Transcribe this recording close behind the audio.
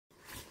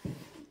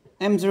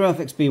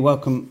M0FXB,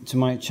 welcome to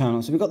my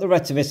channel. So we've got the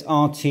RETEVIS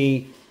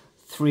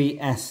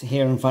RT3S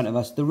here in front of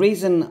us. The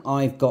reason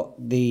I've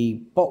got the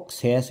box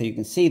here so you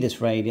can see this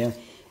radio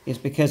is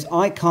because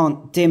I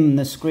can't dim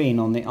the screen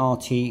on the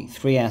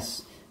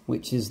RT3S,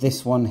 which is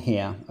this one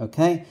here,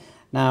 okay?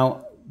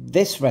 Now,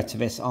 this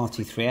RETEVIS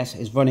RT3S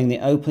is running the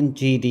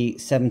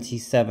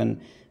OPENGD77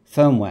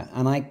 firmware,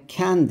 and I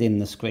can dim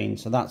the screen,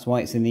 so that's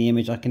why it's in the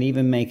image. I can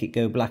even make it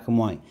go black and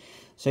white.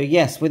 So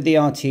yes, with the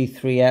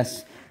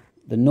RT3S,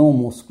 the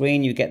normal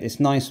screen, you get this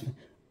nice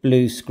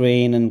blue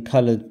screen and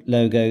colored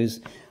logos,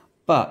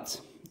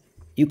 but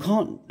you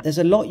can't, there's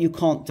a lot you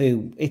can't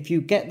do. If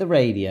you get the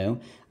radio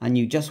and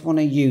you just want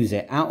to use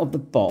it out of the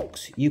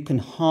box, you can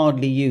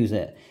hardly use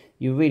it.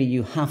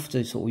 You have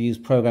to sort of use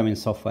programming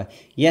software.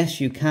 Yes,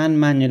 you can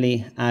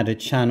manually add a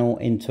channel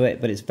into it,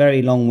 but it's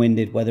very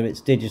long-winded, whether it's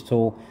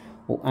digital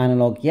or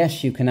analog.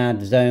 Yes, you can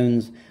add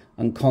zones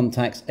and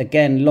contacts,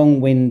 again,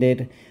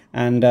 long-winded,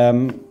 and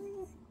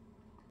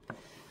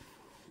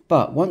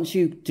but once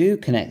you do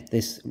connect the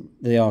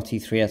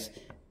RT3S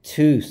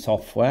to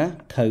software,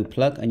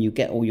 co-plug, and you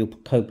get all your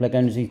co-plug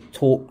energy,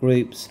 talk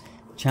groups,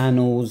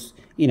 channels,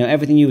 you know,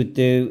 everything you would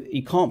do.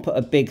 You can't put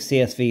a big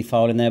CSV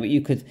file in there, but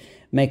you could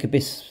make a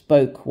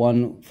bespoke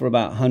one for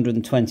about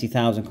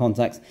 120,000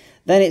 contacts.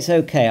 Then it's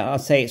okay. I'd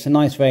say it's a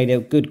nice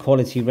radio, good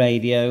quality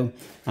radio,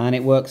 and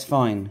it works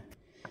fine.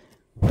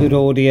 Good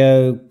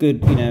audio,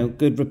 good, you know,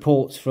 good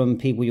reports from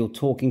people you're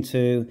talking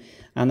to,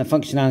 and the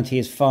functionality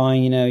is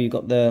fine. You know, you've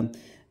got the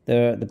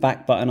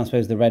back button, I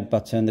suppose the red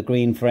button, the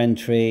green for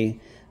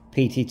entry,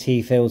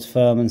 PTT feels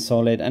firm and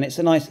solid, and it's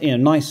a nice, you know,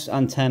 nice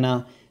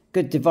antenna,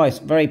 good device.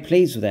 Very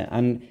pleased with it.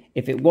 And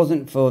if it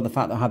wasn't for the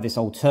fact that I have this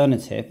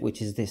alternative,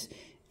 which is this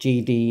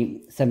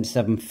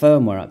GD77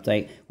 firmware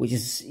update, which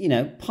is, you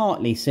know,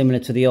 partly similar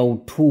to the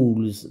old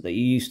pools that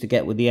you used to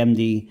get with the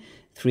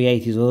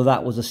MD380s, although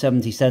that was a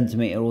 70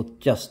 centimeter or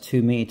just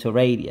 2 meter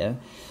radio.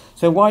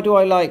 So why do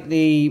I like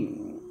the...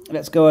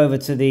 Let's go over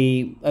to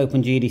the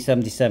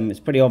OPENGD77. It's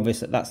pretty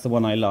obvious that that's the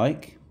one I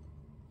like.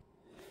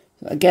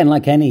 Again,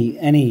 like any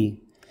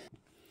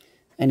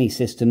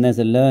system, there's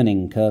a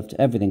learning curve to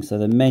everything. So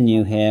the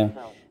menu here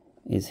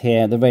is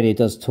here. The radio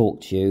does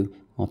talk to you.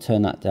 I'll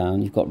turn that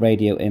down. You've got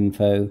radio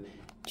info,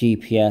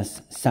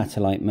 GPS,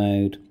 satellite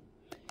mode,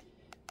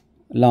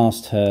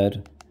 last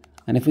heard.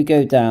 And if we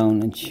go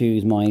down and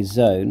choose my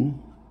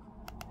zone,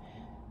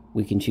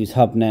 we can choose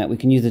HubNet. We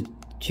can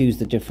choose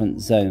the different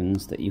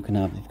zones that you can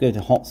have. If you go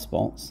to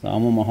hotspots, so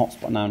I'm on my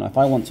hotspot now. Now, if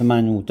I want to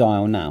manual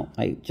dial now,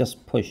 I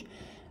just push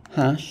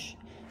hash,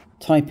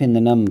 type in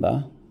the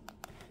number,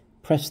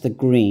 press the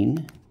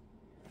green,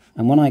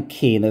 and when I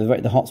key, the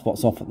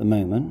hotspot's off at the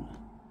moment.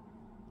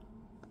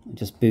 I'm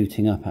just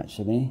booting up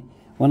actually.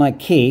 When I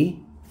key,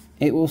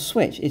 it will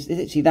switch. It's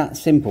literally that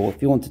simple.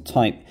 If you want to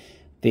type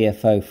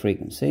VFO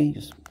frequency,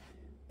 just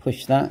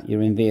push that,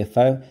 you're in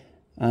VFO,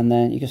 and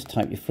then you just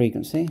type your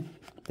frequency.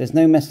 There's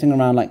no messing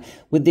around. Like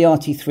with the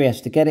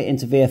RT3S, to get it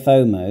into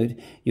VFO mode,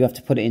 you have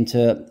to put it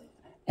into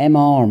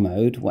MR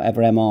mode,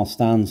 whatever MR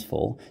stands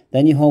for.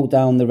 Then you hold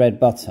down the red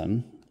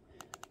button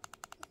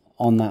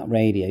on that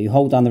radio. You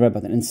hold down the red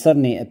button, and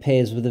suddenly it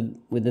appears with a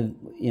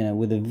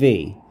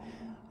V.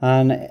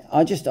 And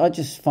I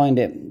just find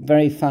it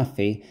very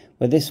faffy.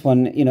 With this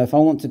one, you know, if I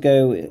want to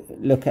go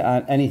look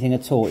at anything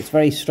at all, it's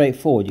very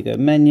straightforward. You go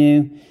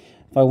menu.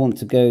 If I want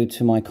to go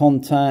to my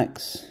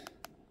contacts,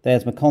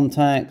 there's my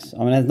contacts. I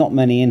mean, there's not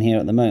many in here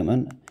at the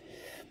moment.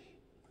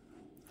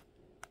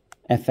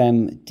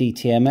 FM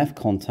DTMF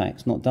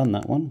contacts, not done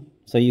that one.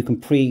 So you can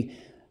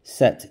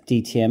preset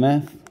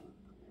DTMF.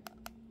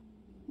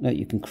 Look,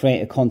 you can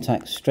create a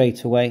contact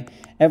straight away.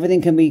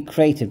 Everything can be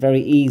created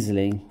very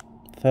easily.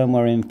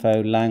 Firmware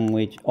info,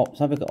 language, let's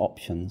have a look at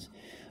options.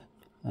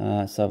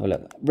 Let's have a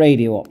look.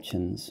 Radio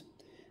options.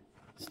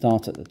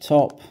 Start at the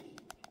top.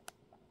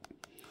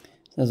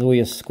 There's all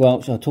your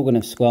squelch. I'm talking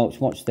of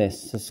squelch. Watch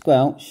this. So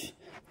squelch.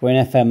 We're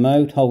in FM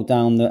mode. Hold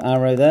down the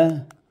arrow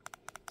there.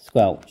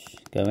 Squelch.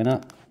 Going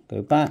up.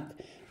 Go back.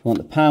 If you want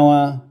the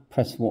power,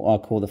 press what I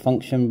call the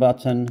function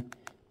button.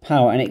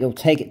 Power. And it will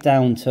take it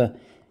down to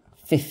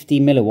 50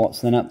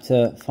 milliwatts, then up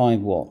to 5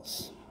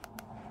 watts.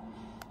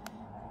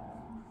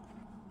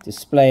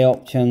 Display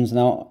options.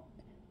 Now,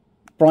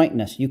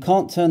 brightness. You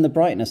can't turn the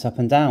brightness up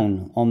and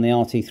down on the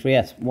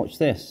RT3S. Watch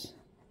this.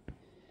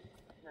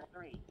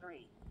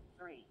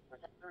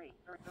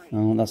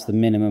 Oh, that's the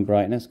minimum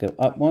brightness. Go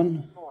up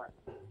one.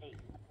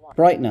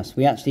 Brightness.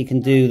 We actually can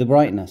do the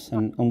brightness,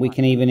 and we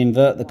can even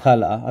invert the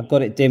colour. I've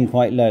got it dim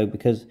quite low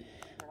because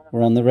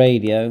we're on the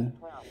radio.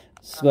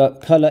 So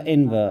colour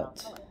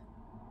invert.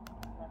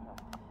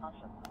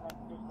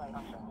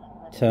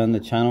 Turn the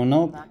channel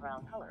knob.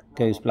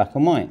 Goes black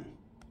and white.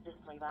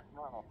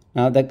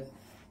 Now,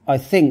 I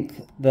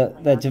think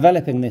that they're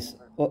developing this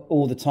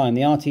all the time.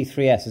 The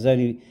RT3S has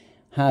only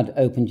had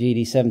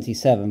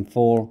OPENGD77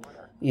 for,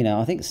 you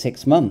know, I think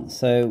 6 months.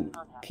 So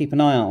keep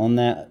an eye out on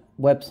their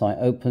website,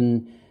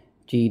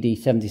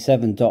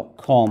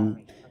 OPENGD77.com.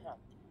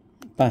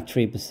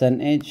 Battery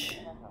percentage.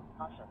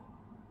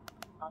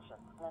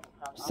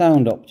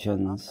 Sound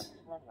options.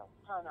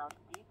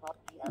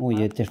 all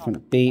your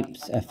different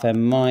beeps, FM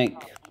mic,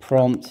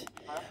 prompt.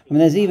 I mean,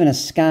 there's even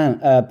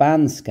a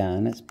band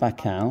scan. Let's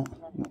back out.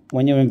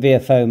 When you're in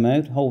VFO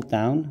mode, hold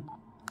down.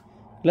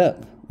 Look,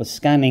 we're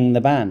scanning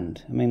the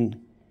band. I mean,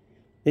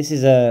 this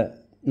is a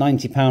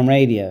 £90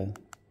 radio.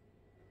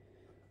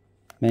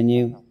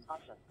 Menu.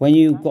 When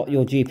you've got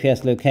your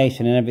GPS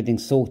location and everything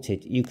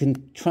sorted, you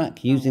can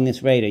track using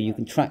this radio. You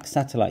can track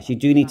satellites. You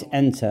do need to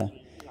enter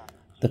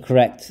the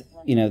correct,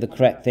 the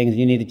correct things.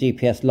 You need a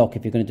GPS lock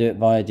if you're going to do it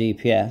via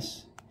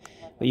GPS.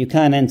 But you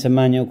can enter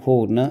manual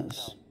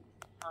coordinates.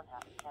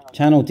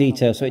 Channel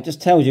details. So it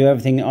just tells you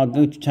everything. I'll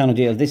go to channel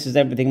details. This is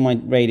everything my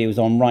radio is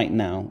on right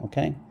now.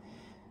 Okay.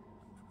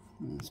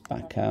 Let's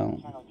back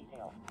out.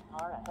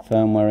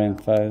 Firmware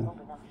info.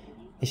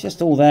 It's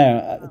just all there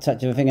at the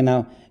touch of a finger.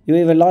 Now, you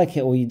either like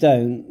it or you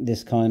don't,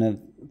 this kind of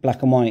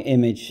black and white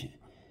image.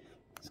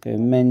 Let's go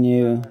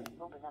menu.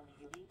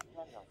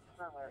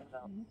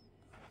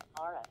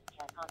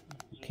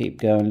 Keep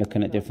going,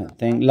 looking at different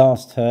things.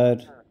 Last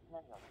heard.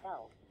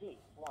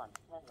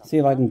 See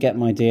if I can get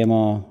my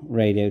DMR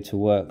radio to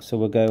work. So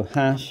we'll go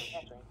hash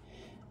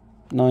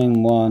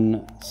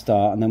 91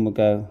 start, and then we'll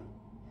go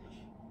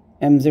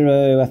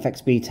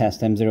M0FXB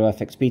test,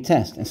 M0FXB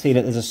test. And see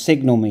that there's a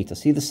signal meter.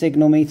 See the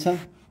signal meter?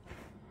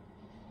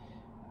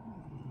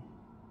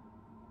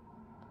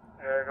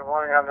 Good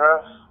morning,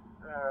 Andreas.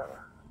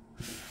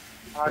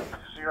 Mike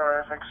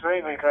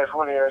 0FXB,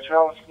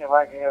 VK40HL. You're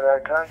making it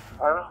okay?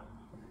 Over.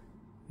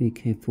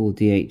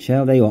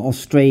 VK4DHL. There you are,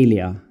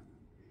 Australia.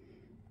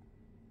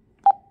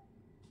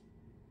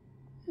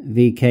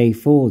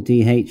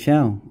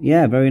 VK4DHL.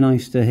 Yeah, very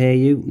nice to hear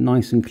you.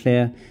 Nice and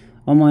clear.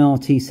 On my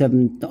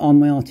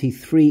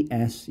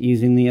RT3S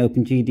using the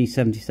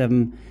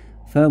OPENGD77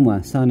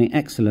 firmware. Sounding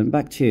excellent.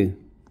 Back to you.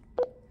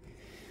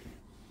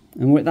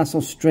 And that's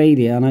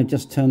Australia, and I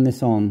just turned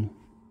this on.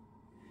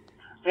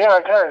 Yeah,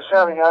 okay.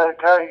 Sounding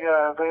okay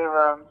there,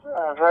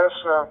 Andreas.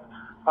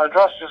 I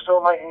trust you're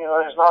still making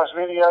those nice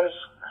videos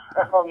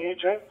on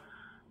YouTube.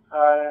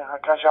 I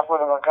catch up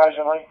with them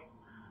occasionally.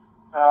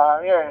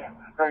 Yeah,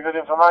 very good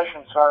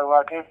information.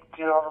 So keep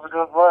on with the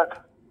good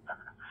work.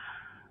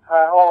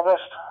 All the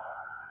best.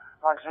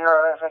 Mike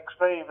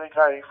 0FXB,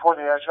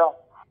 VK40HL.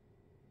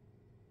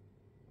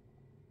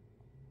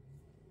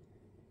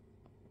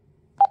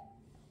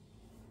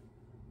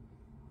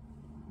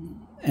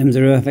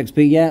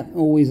 M0FXB, yeah,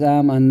 always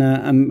am, and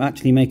I'm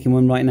actually making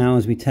one right now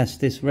as we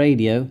test this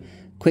radio.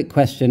 Quick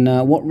question,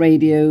 what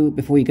radio,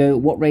 before you go,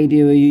 what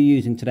radio are you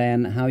using today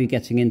and how are you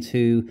getting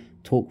into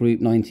talk group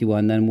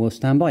 91? Then we'll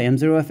stand by.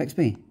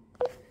 M0FXB.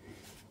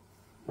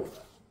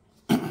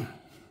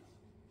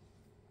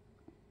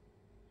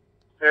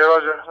 Yeah,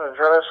 Roger,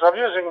 Andreas. I'm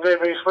using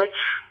DB Switch.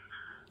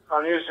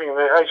 I'm using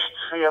the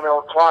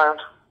HTML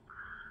client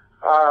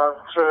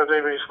through the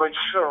DB Switch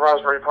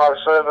Raspberry Pi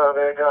server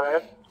there. Go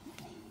ahead.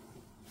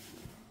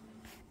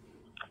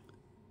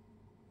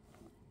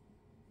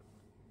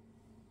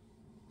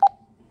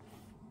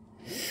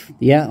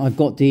 Yeah, I've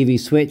got DV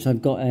Switch.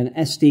 I've got an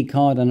SD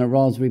card and a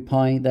Raspberry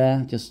Pi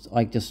there.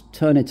 I just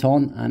turn it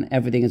on and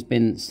everything has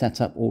been set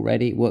up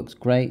already. It works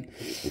great.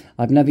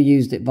 I've never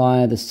used it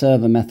via the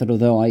server method,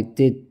 although I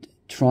did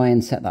try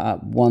and set that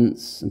up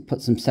once and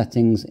put some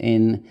settings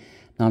in.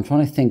 Now I'm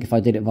trying to think if I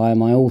did it via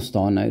my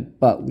All-Star node,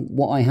 but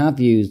what I have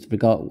used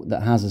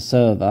that has a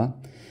server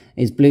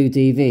is Blue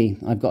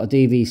DV. I've got a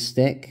DV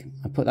stick.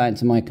 I put that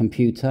into my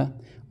computer,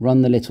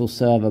 run the little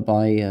server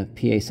by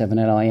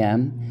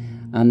PA7LIM,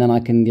 and then I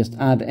can just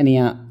add any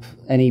app,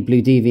 any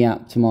Blue DV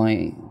app to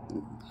my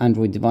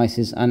Android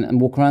devices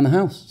and walk around the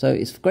house. So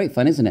it's great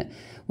fun, isn't it?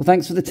 Well,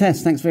 thanks for the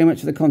test. Thanks very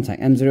much for the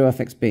contact.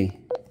 M0FXB.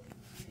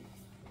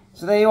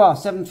 So there you are,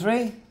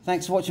 7.3.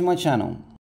 Thanks for watching my channel.